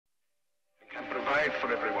provide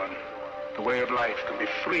for everyone. The way of life can be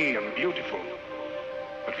free and beautiful,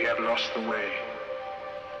 but we have lost the way.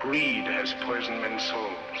 Greed has poisoned men's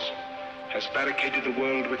souls, has barricaded the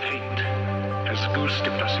world with hate, has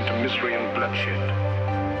goose-stepped us into misery and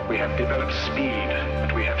bloodshed. We have developed speed,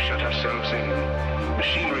 but we have shut ourselves in.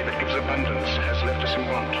 Machinery that gives abundance has left us in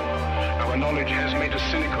want. Our knowledge has made us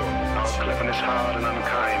cynical, our cleverness hard and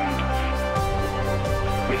unkind.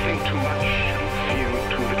 We think too much and feel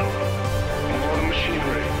too little. More than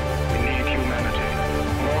machinery, we need humanity.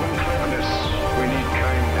 More than cleverness, we need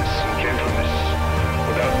kindness and gentleness.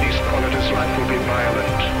 Without these qualities, life will be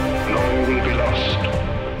violent, and all will be lost.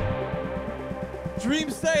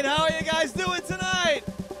 Dreamstate, how are you guys doing tonight?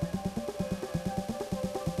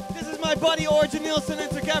 This is my buddy Origin Nielsen,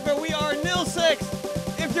 and together we are nilsix.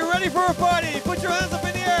 If you're ready for a party, put your hands up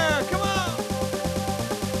in the air. Come on.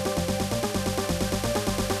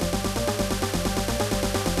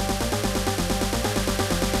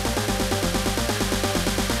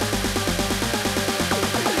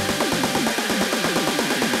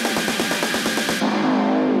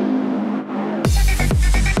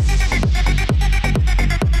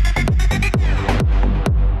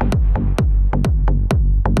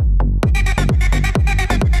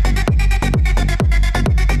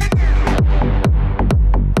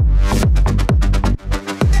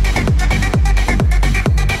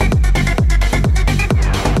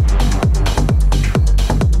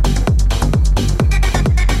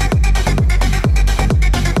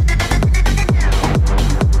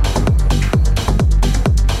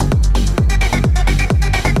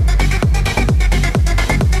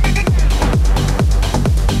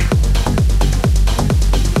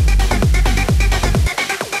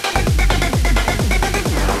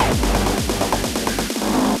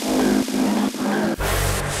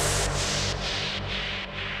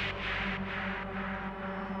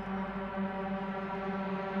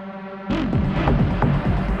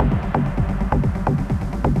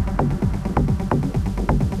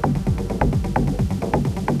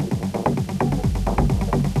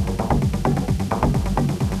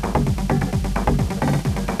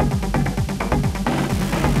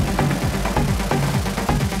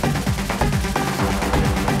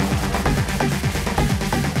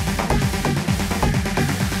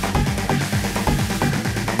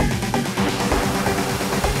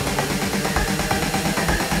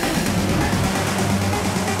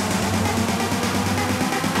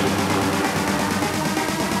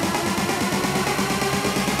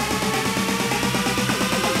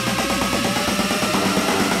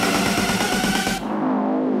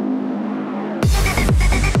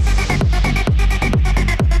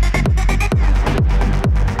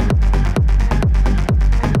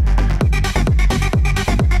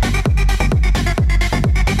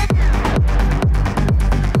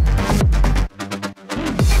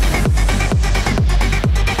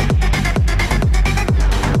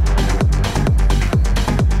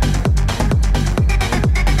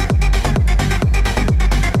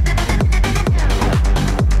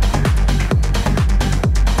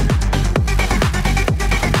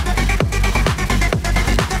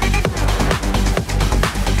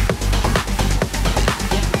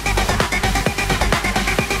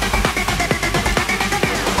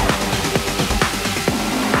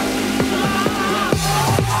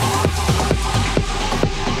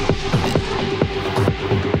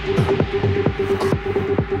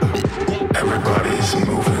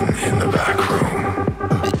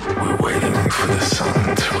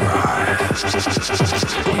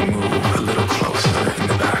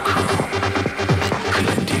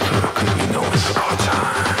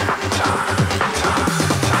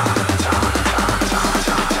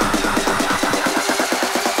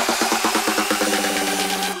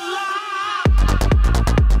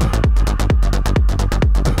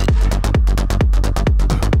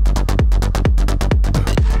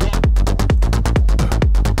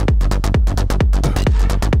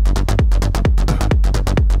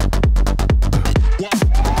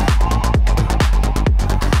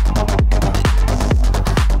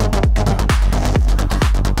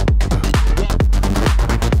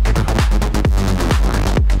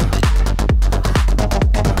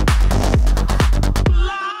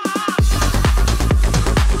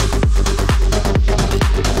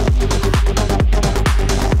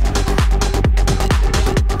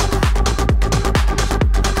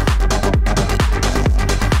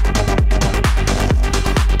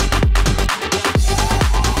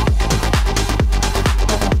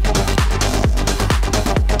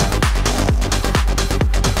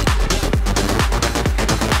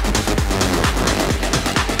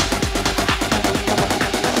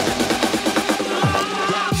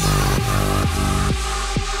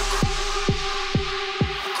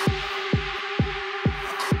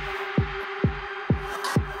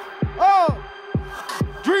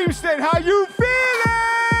 how you feeling?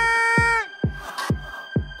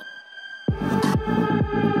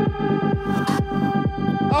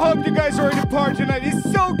 I hope you guys are ready to party tonight.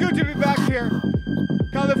 It's so good to be back here.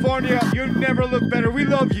 California, you never look better. We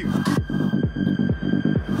love you.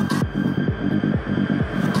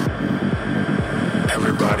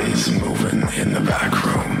 Everybody's moving in the back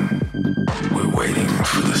room. We're waiting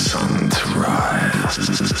for the sun to rise.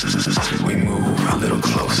 We move a little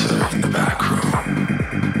closer in the back room.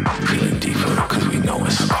 Feeling deeper because we know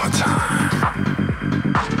it's our time.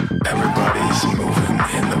 Everybody's moving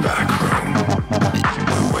in the back room.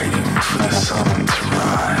 We're waiting for the sun to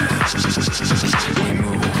rise. We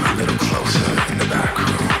move a little closer in the back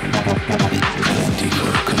room. Feeling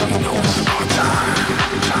deeper because we know it's our time.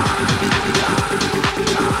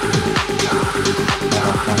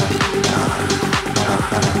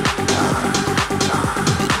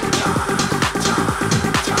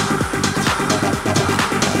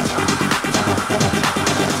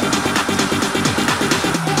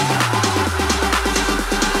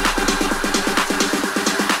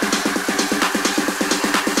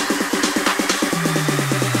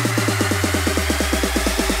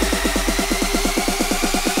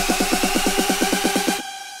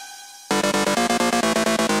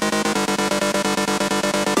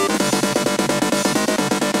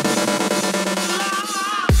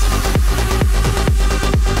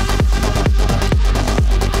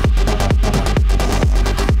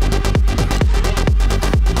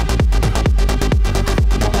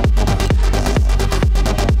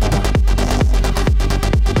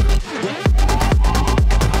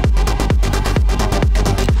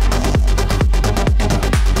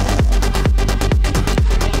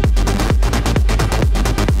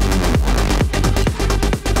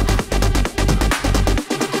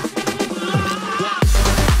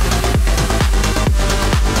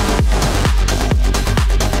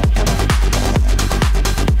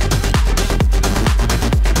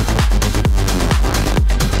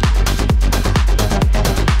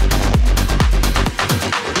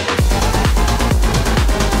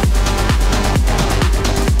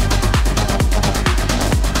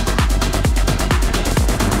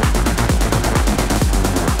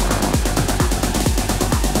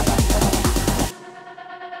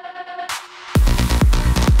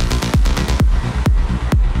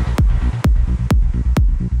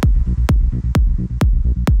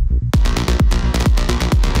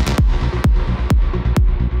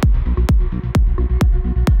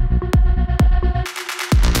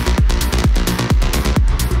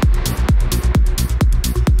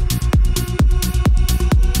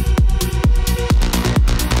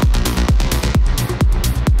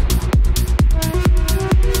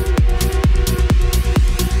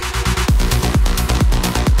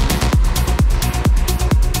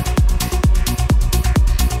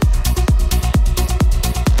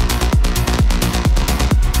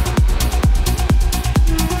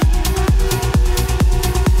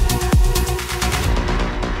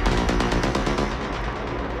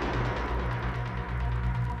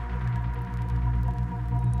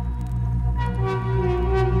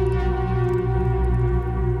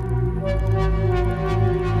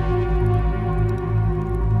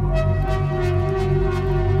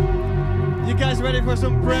 For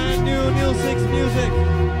some brand new nilsix music.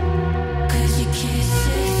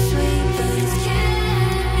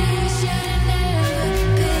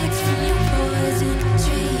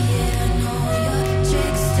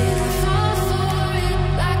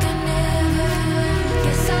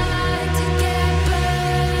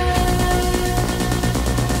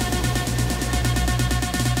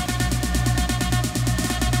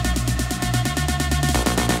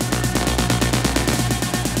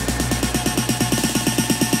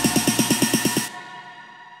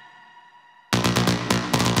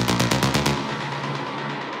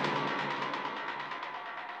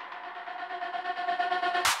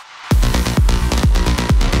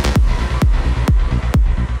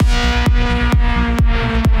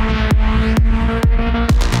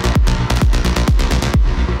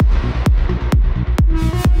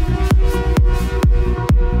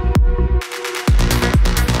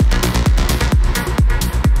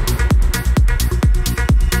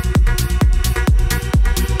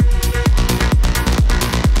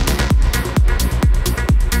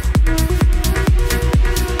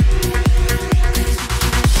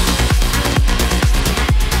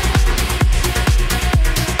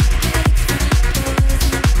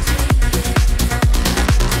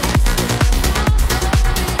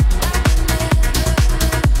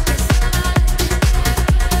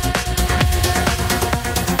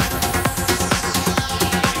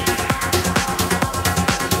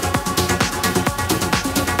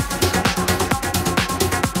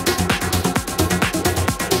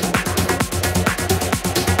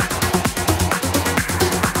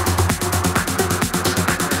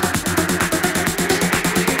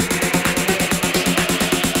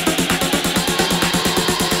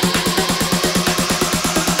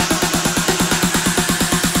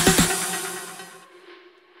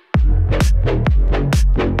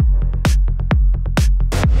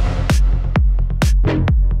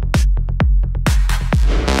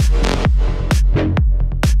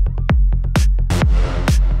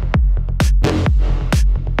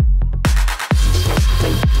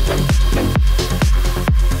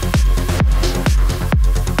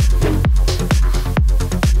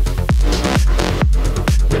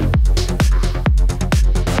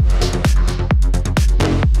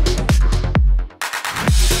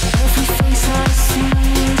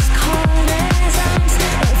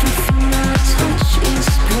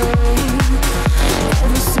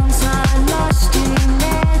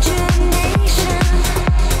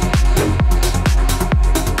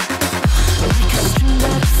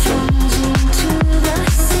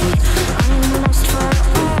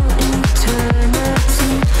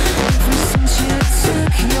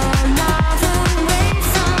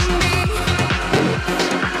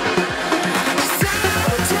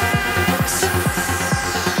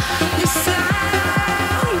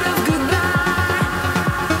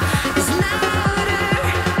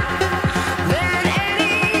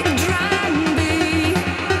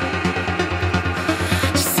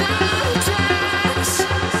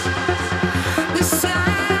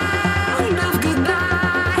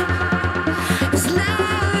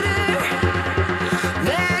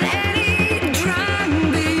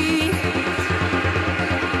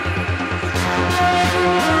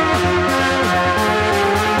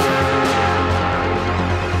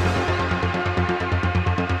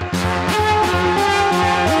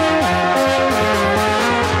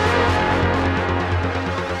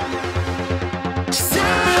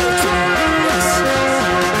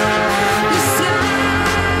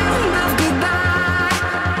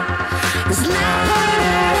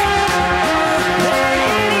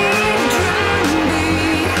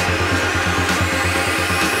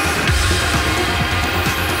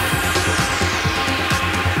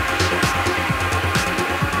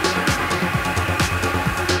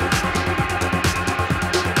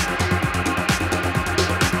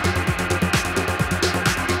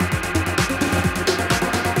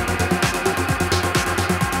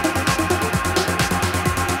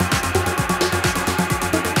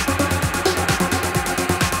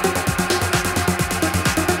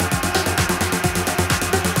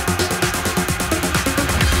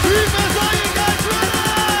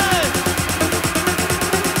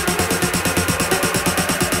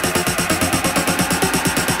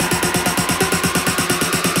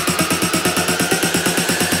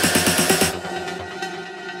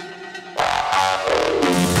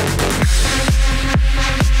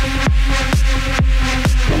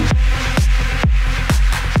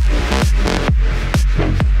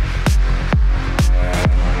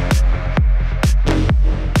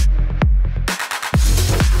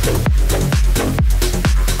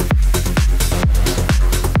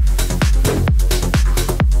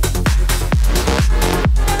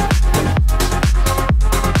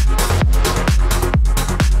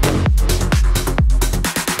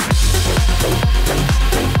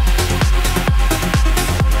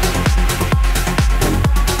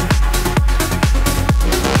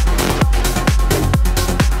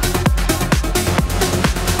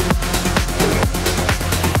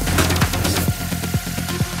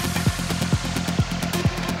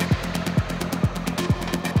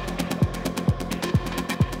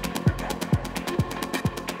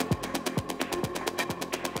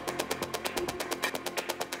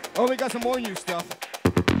 got some more new stuff.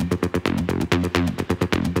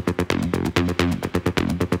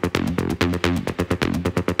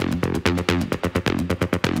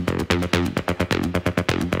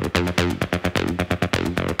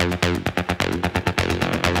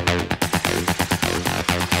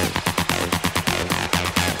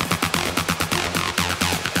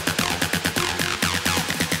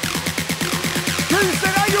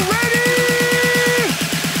 Dreamstate, are you ready?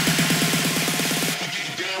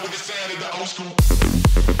 Down with the sound of the old school.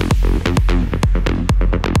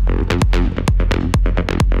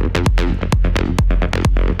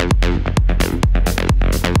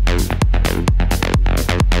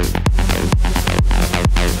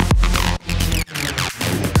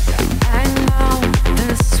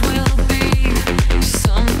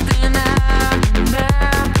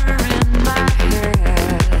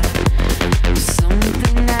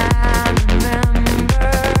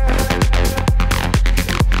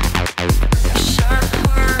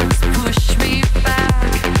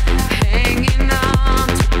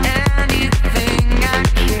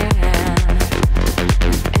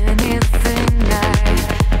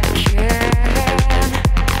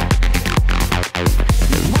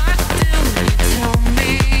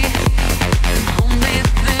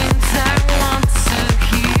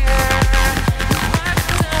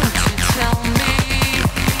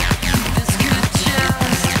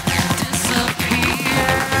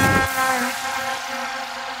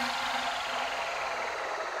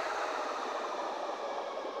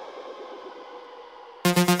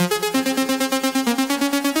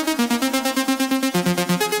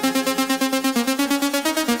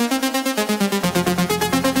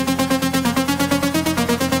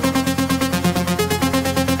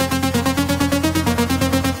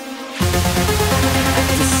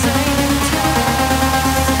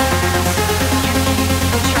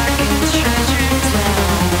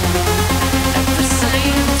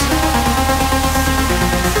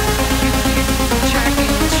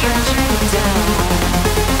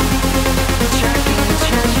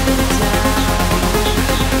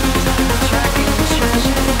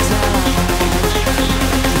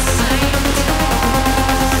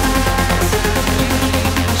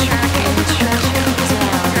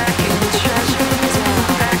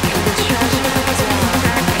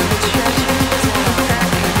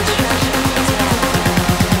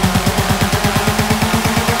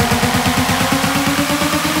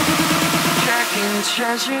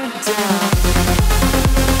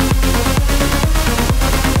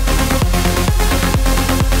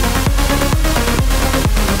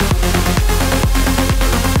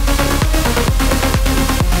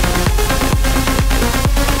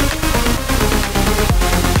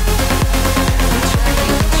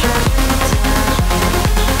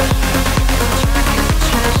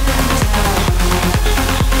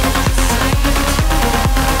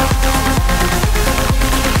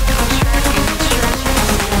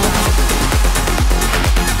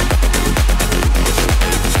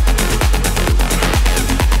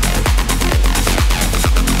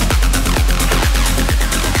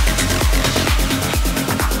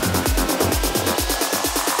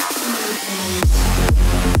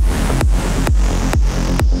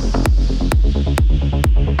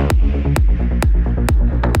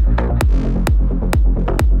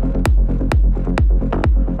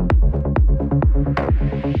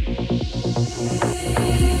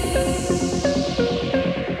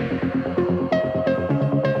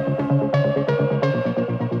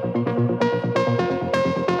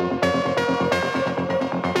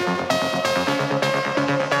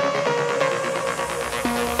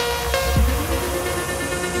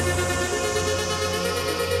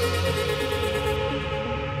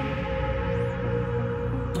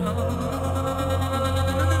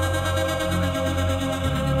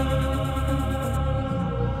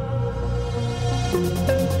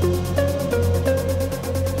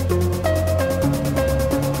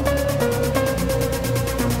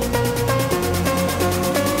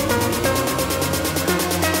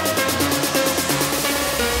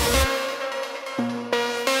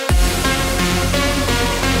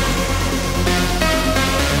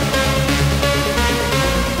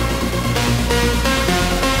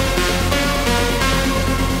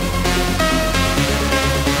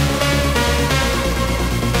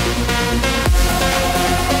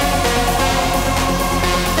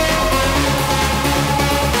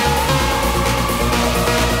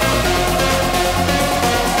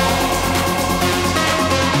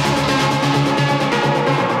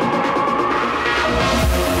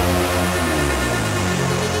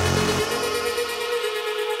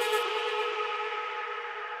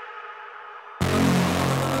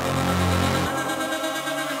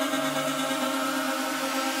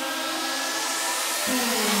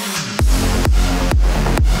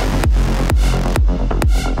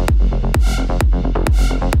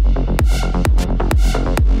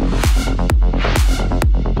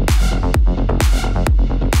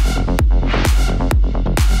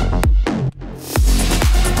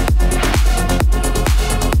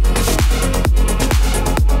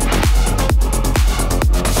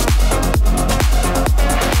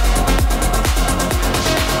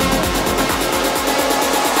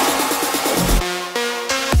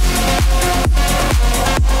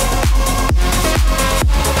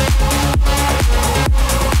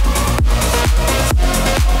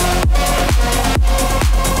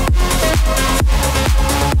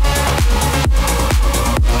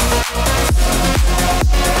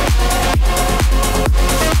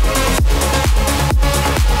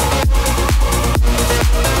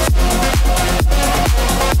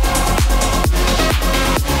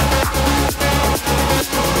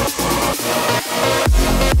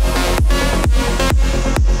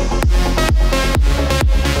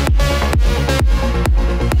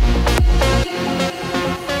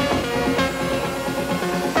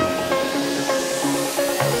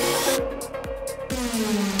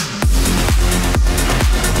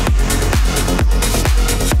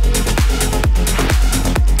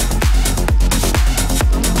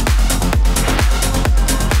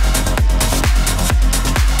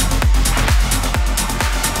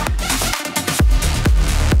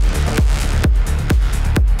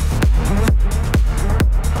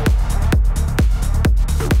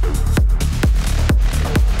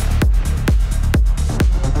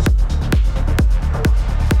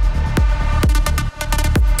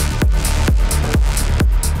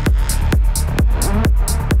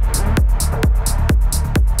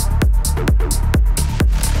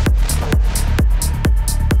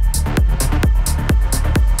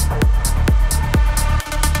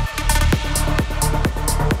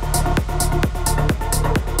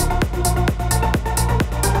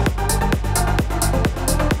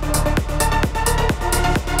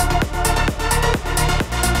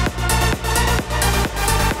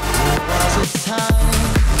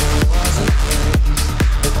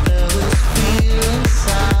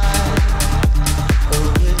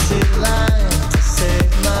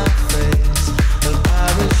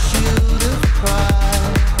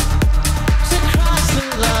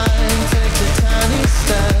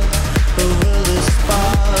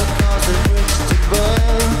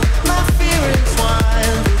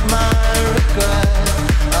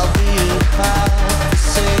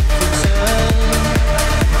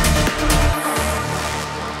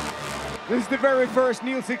 First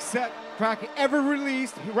nilsix set track ever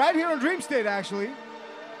released right here on Dreamstate, actually.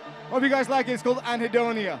 Hope you guys like it. It's called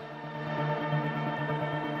Anhedonia.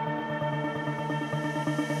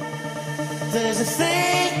 There's a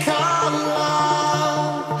thing called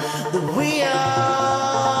love that we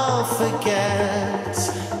all forget,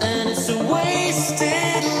 and it's a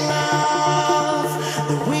wasted love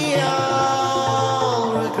that we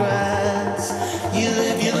all regret. You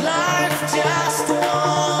live your life just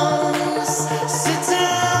once. Sit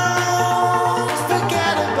down,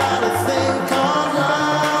 forget about a thing called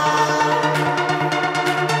love.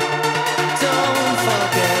 Don't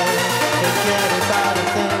forget about a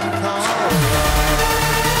thing called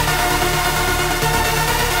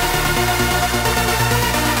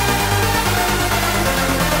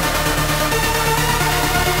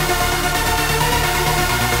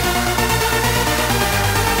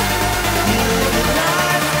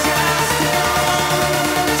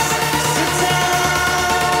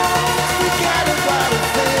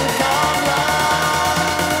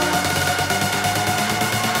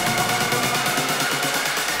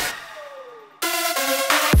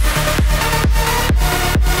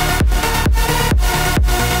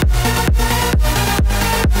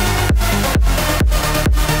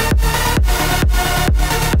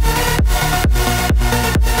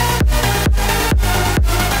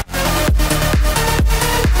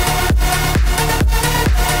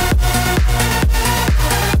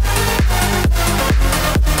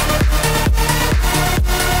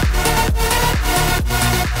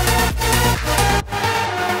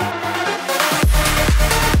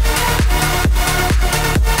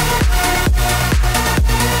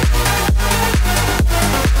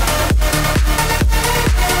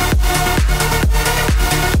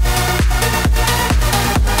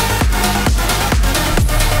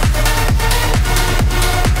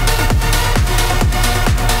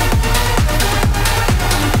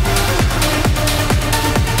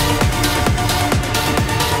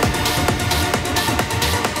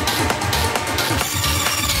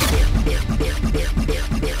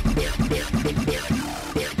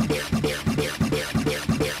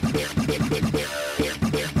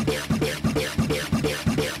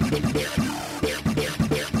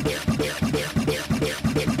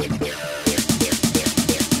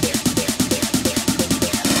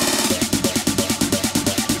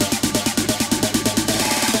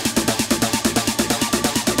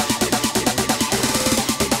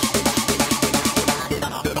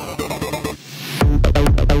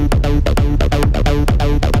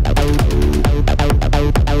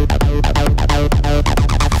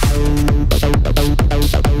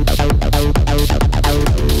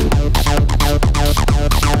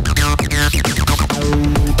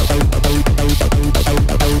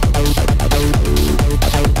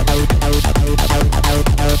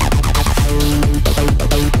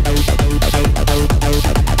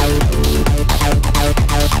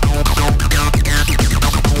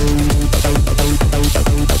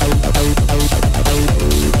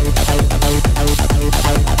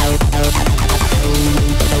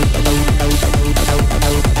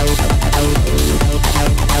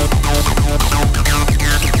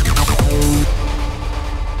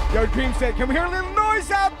Dreamstate. Can we hear a little noise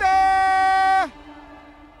out there?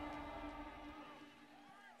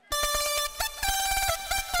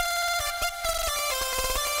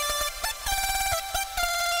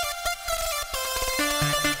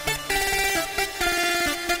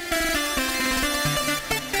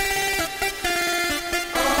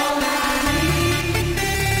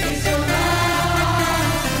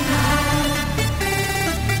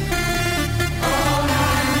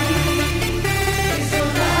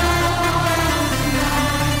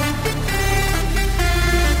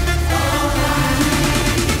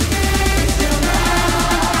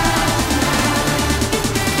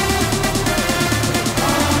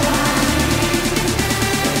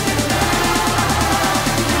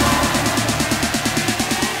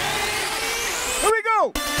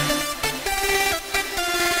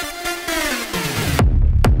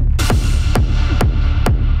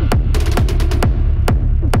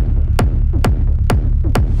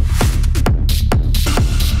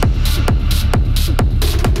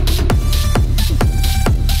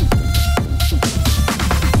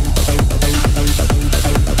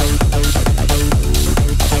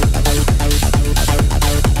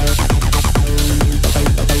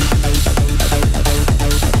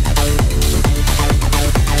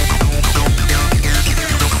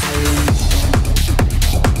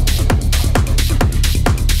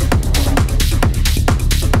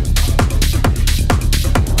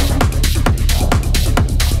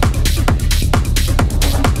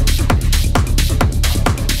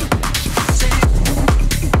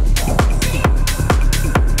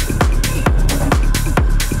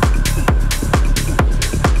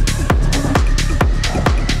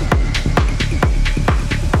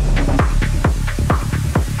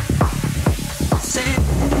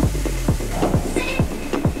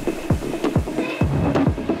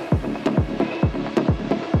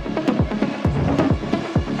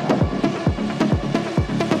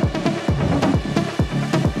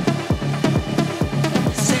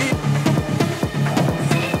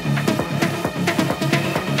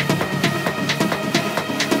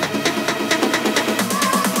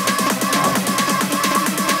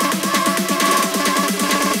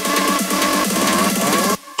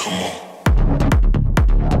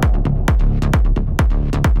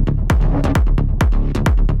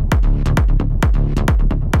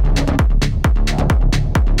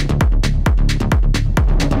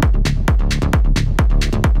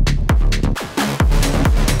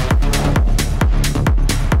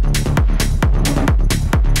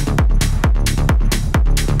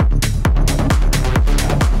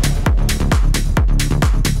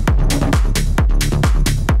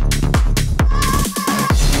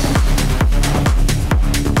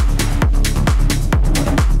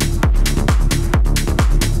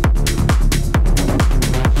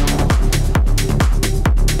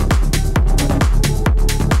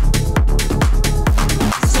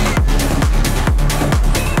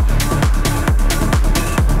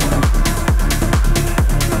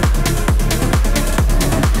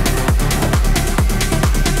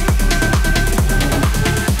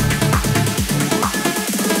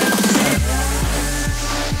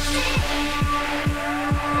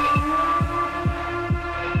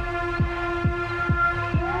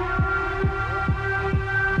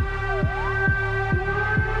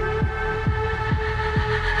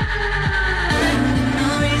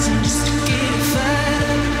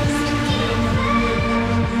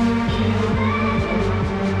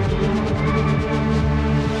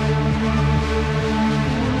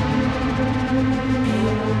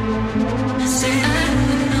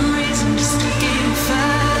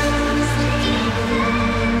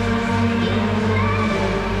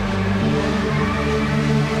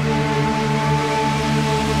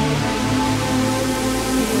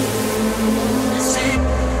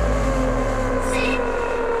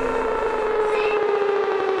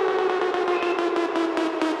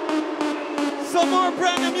 some more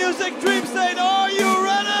brand new music. Dreamstate, are you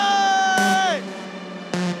ready?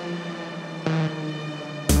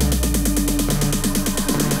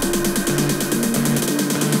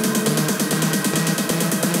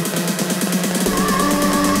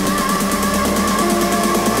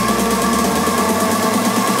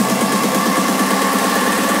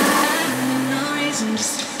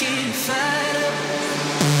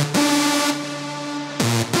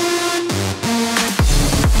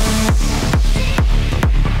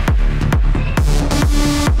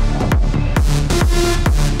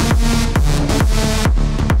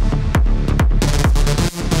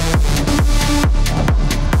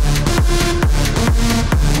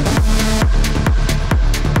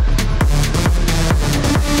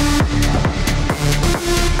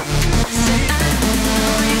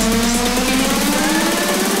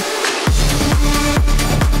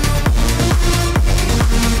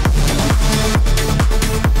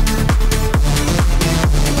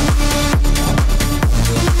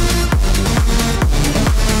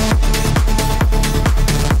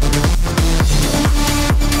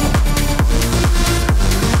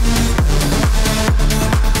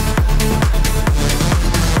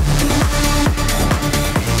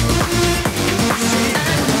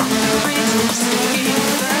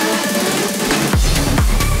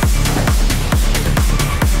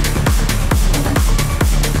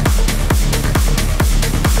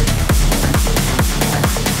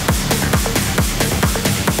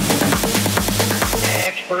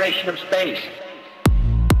 Of space.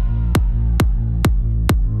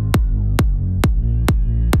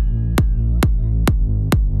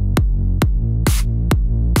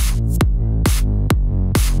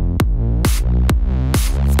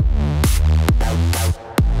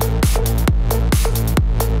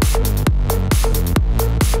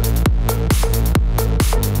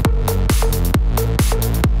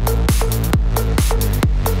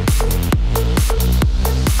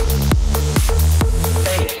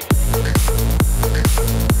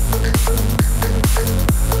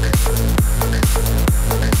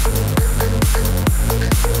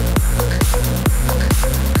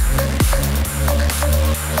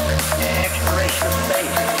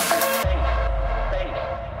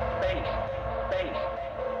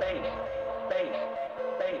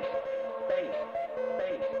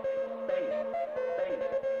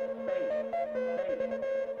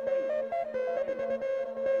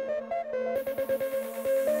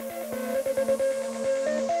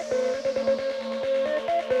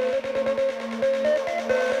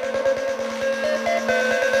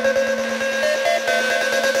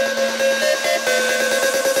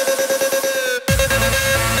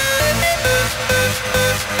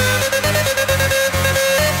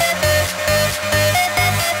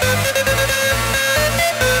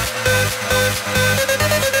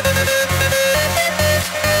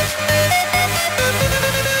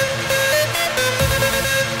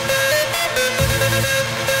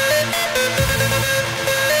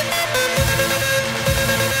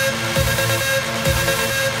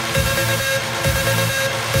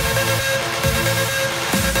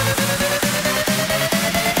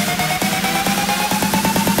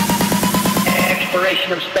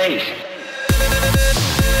 Of space.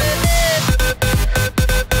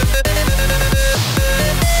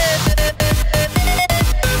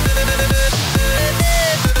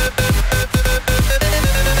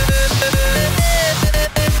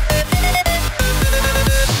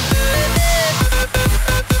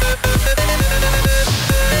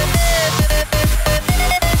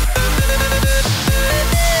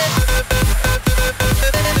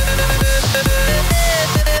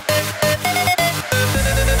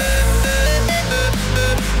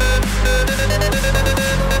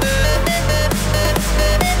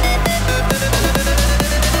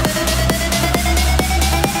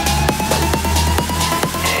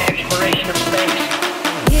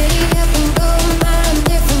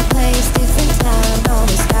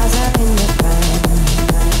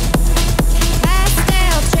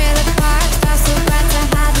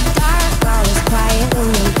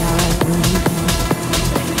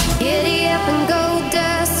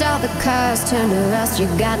 Turn to rust, you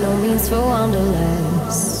got no means for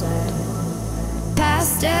wanderlust.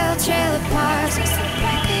 Pastel trailer parks, in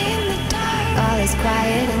the dark. All is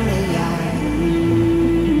quiet in the yard.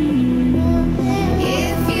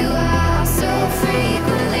 If you are so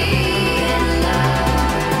frequently in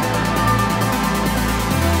love,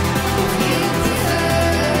 you prefer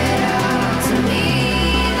it all to me,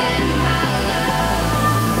 then my love,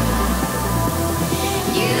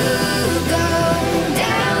 you go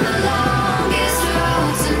down the longest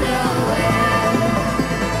road to nowhere.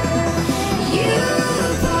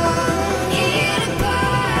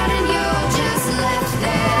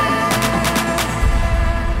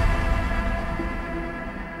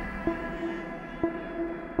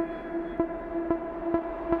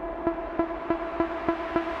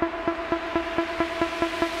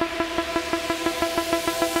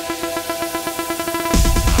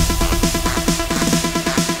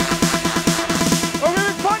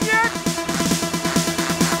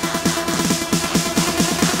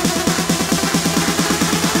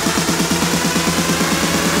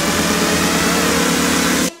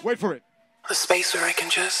 space where I can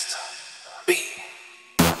just be.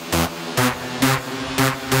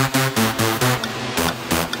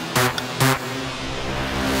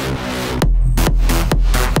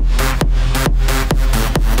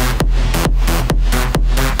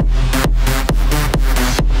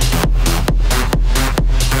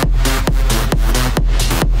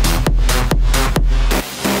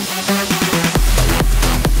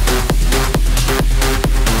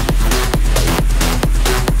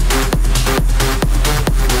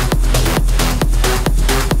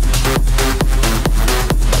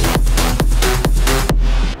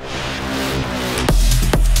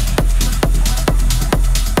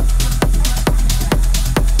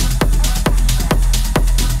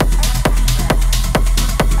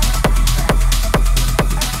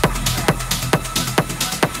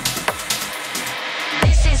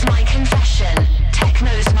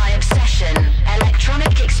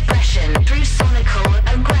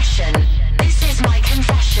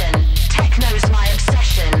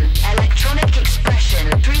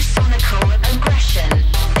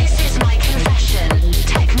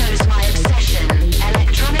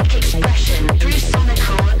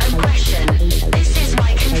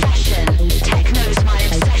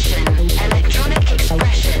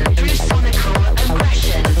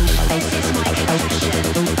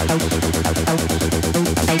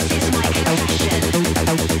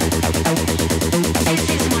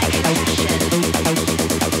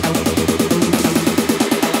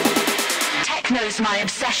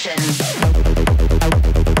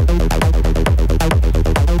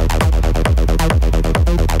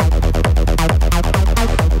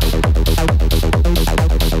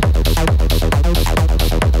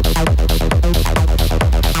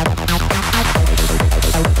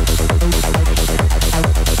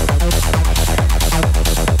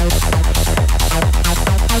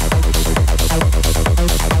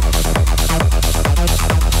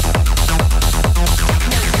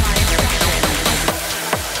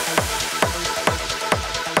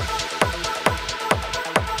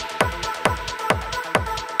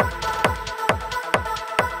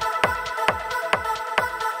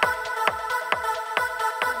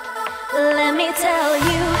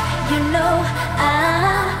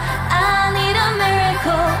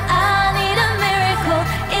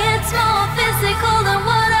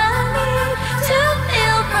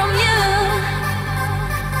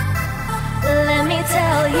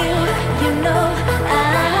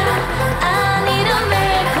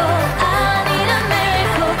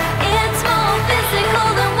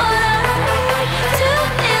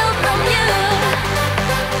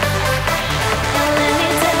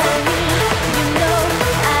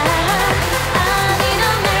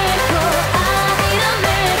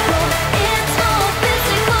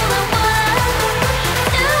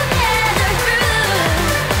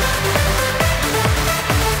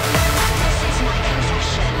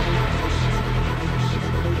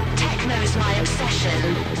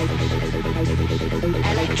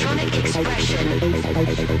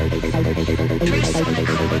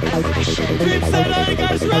 Dreamstate, are you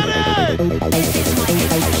guys ready?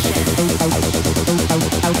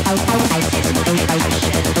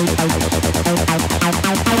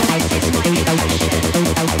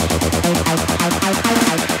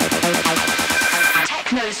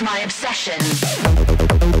 Techno's my obsession.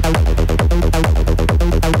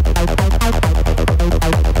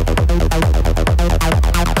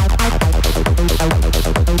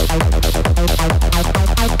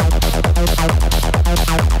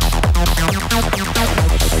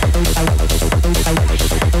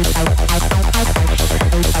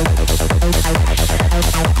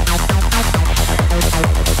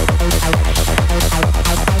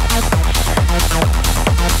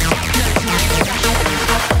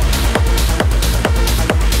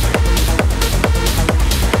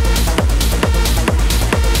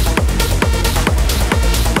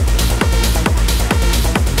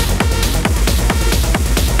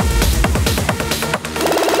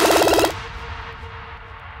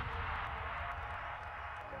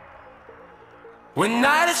 When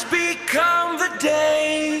night has become the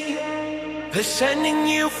day, they're sending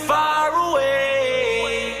you far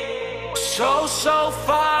away, so, so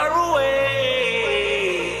far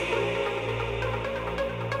away.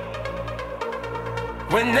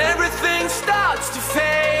 When everything starts to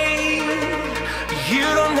fade, you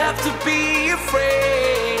don't have to be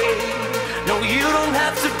afraid. No, you don't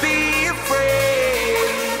have to be afraid.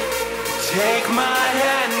 Take my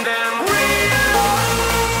hand and Free.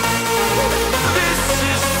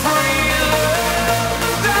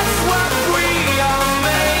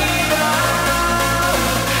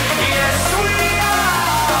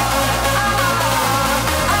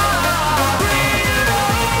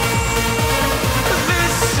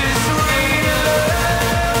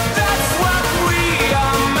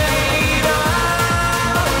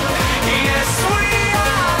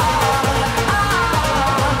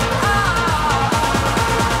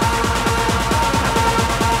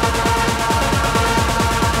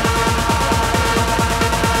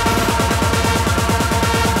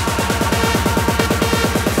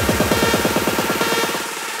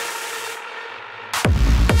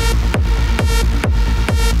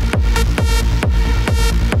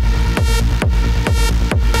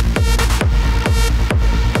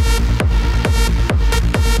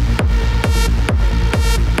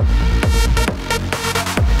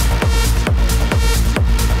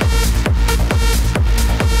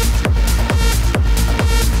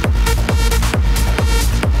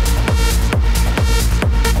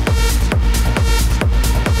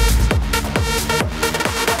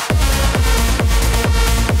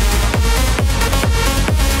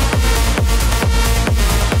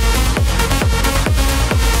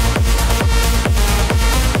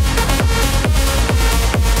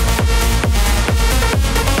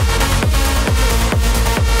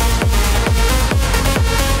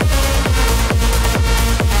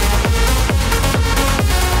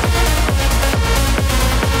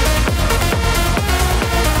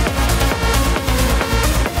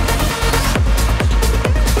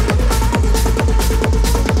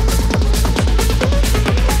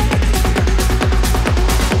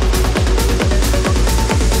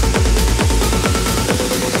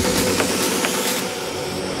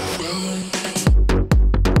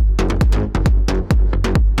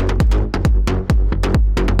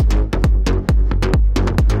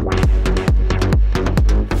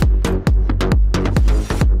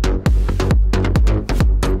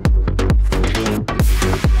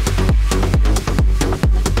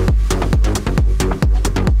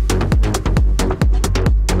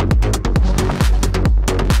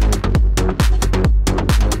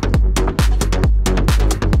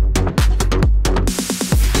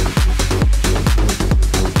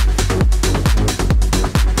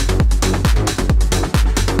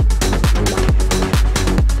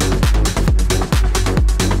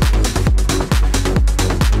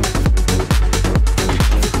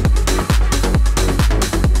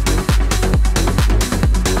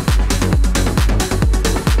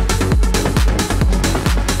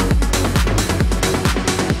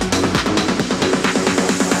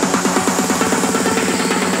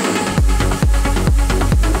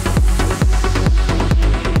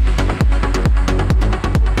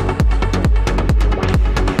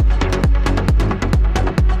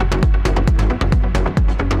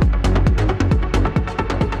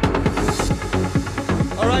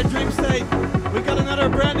 at Dreamstate. We got another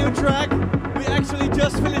brand new track. We actually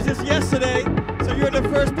just finished this yesterday, so you're the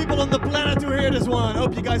first people on the planet to hear this one.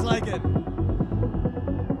 Hope you guys like it.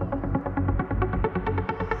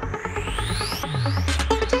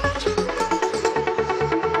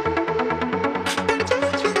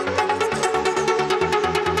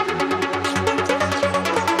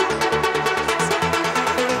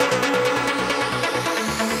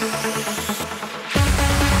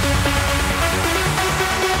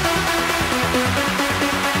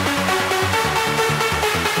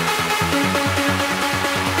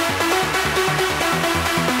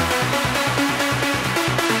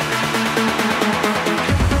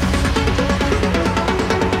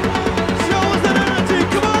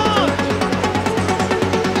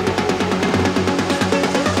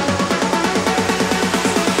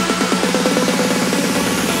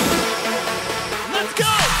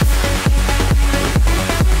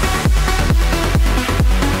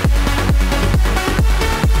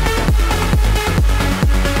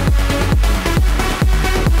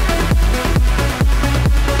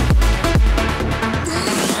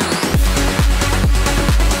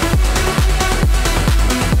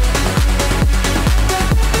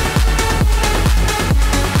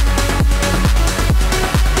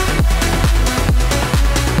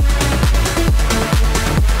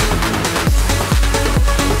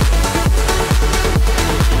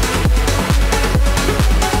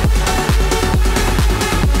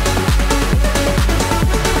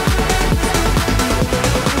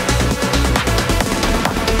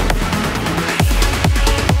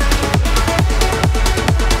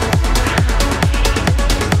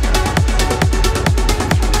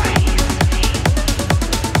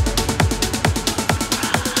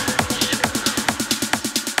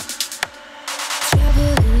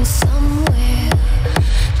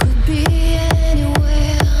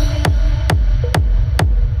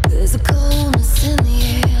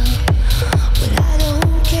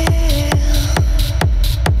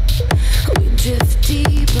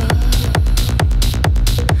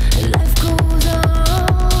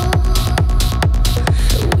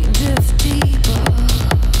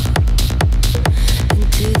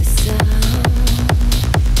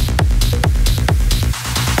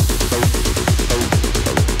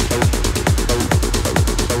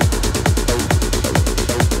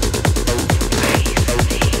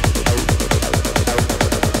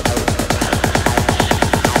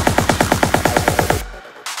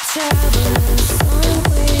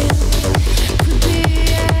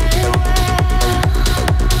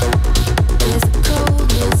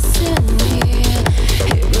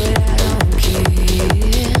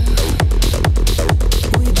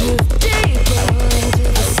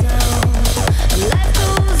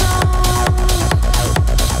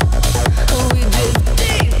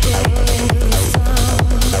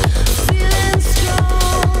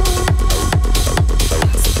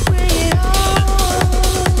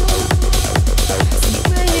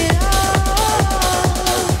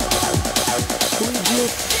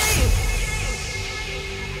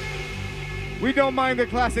 We don't mind the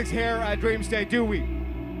classics here at Dreamstate, do we?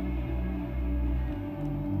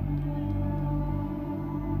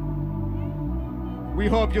 We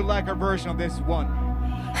hope you like our version of this one.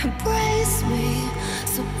 Embrace me,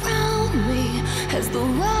 surround me as the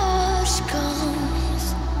rush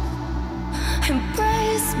comes.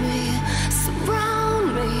 Embrace me,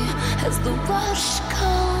 surround me as the rush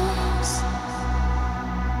comes.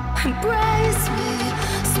 Embrace me,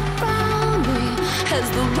 surround me as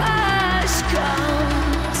the rush comes.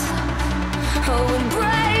 Oh,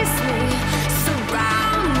 embrace me,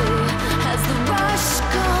 surround me as the rush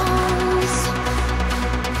comes.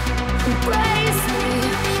 Embrace me,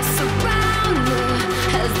 surround me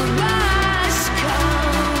as the rush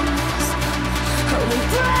comes. Oh,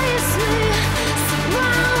 embrace me,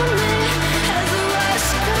 surround me as the rush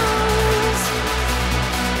comes.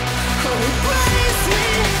 Oh, embrace me,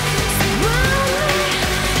 surround me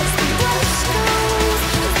as the rush comes.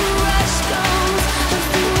 As the rush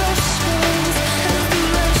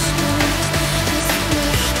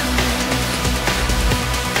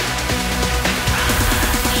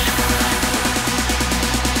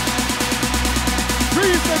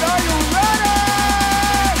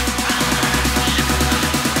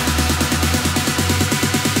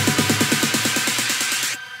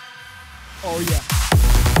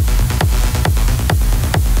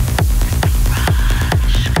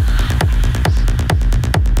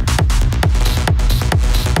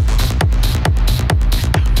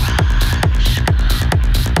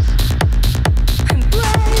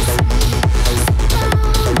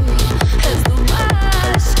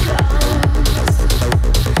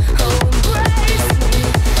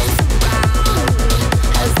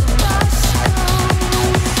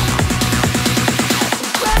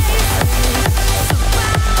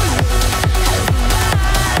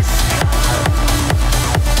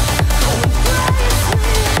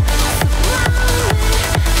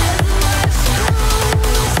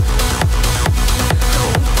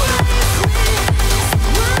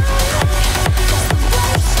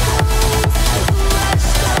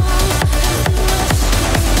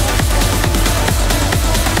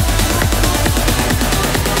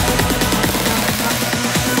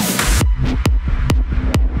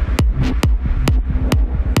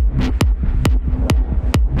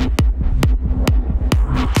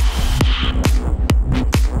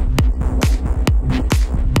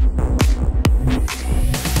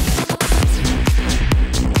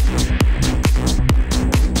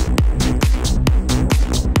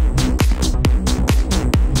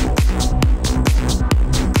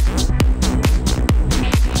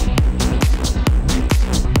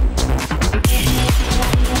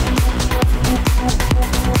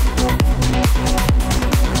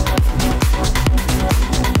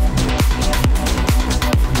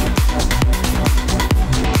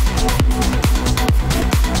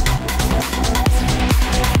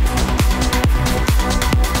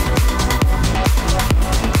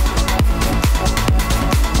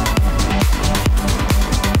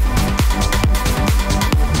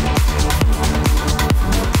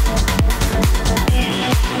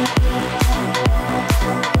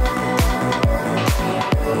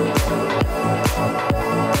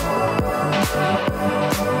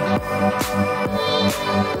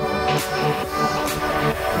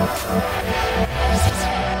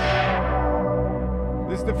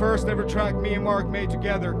This is the first ever track me and Mark made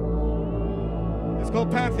together. It's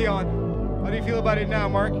called Pantheon. How do you feel about it now,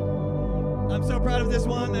 Mark? I'm so proud of this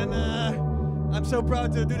one, and I'm so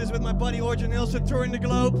proud to do this with my buddy Orjan Nilsson touring the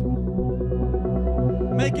globe.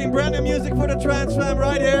 Making brand new music for the Trance fam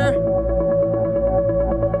right here.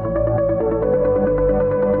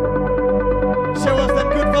 Show us them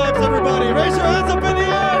good vibes, everybody. Raise your hands up in the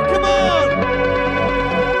air, come on!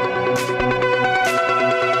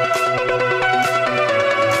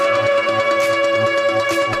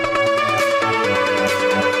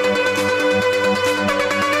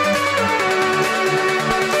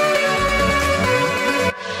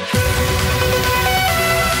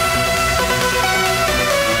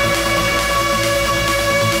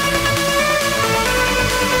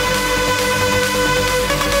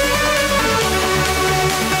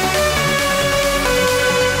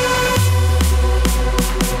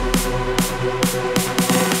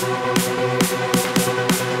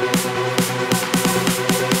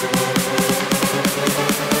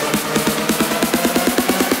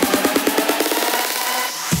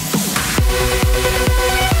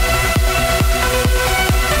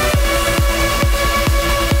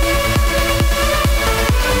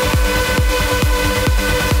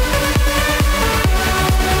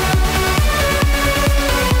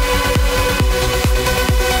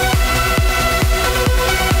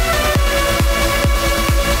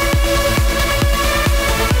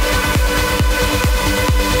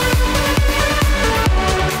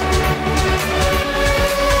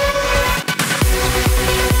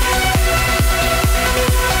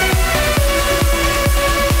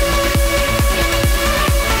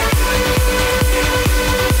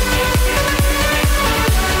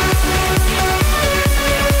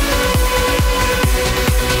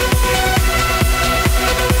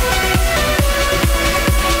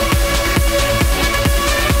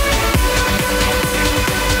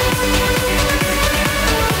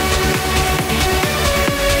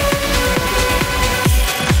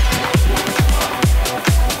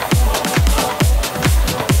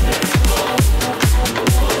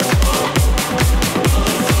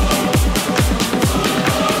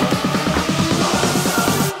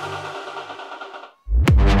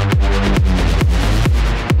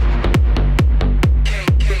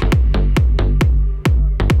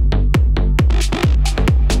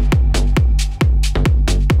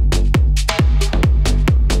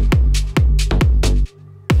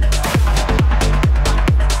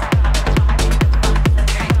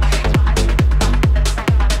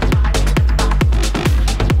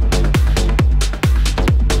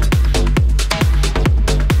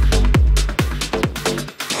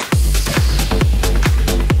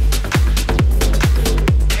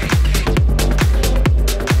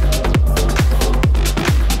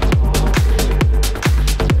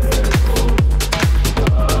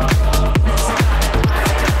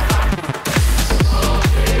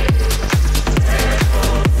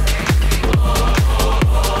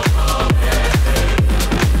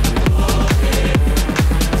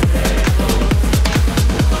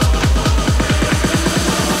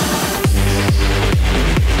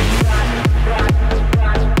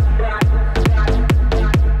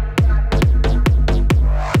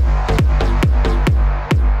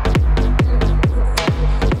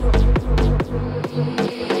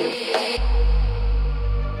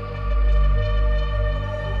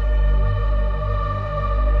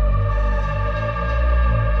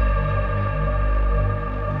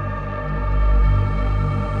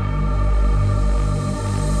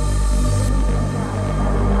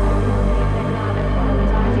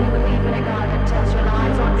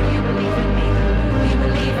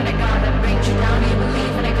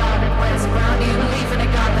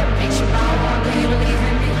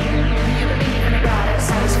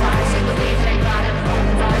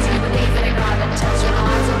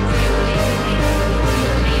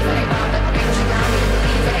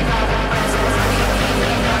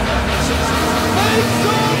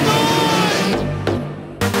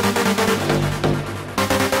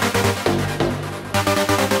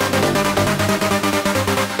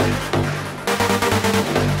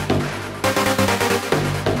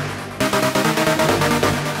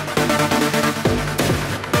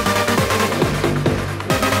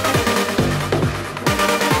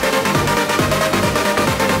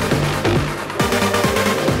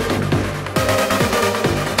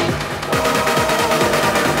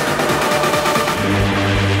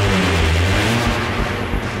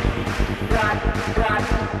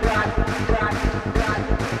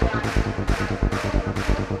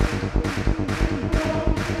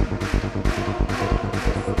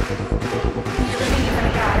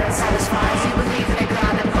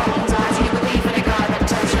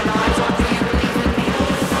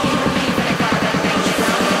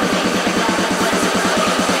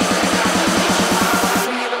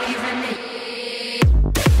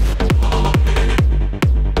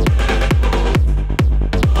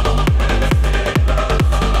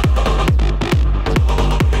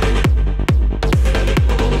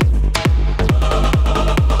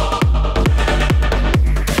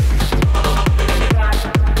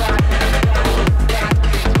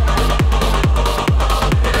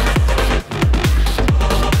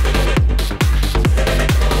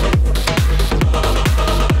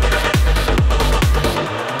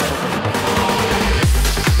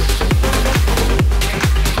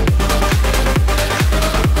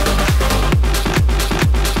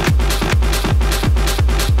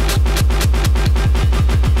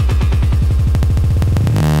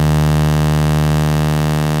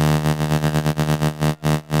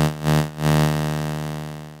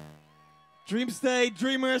 Dreamstate,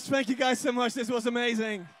 Dreamers, thank you guys so much. This was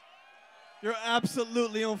amazing. You're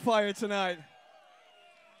absolutely on fire tonight.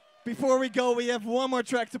 Before we go, we have one more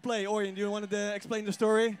track to play. Orion, do you want to explain the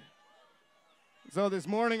story? So this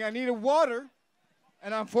morning I needed water,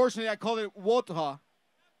 and unfortunately I called it water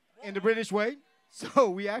in the British way. So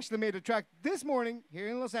we actually made a track this morning here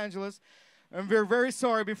in Los Angeles, and we're very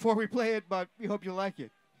sorry before we play it, but we hope you like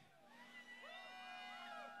it.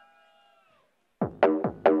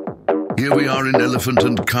 Here we are in Elephant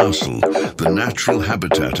and Castle, the natural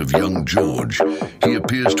habitat of young George. He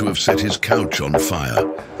appears to have set his couch on fire.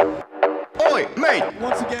 Oi, mate!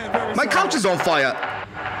 Once again, very My sorry. couch is on fire!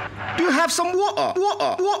 Do you have some water?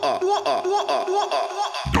 Water!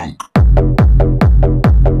 Donk.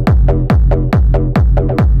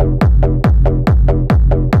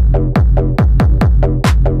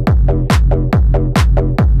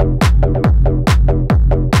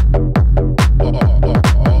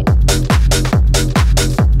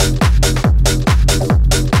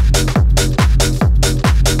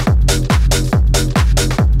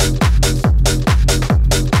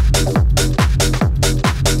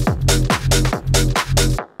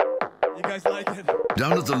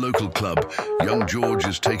 Down at the local club, young George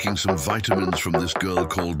is taking some vitamins from this girl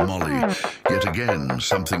called Molly. Yet again,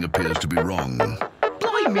 something appears to be wrong.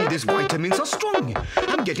 Blimey, these vitamins are strong.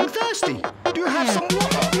 I'm getting thirsty. Do you have some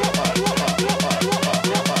water?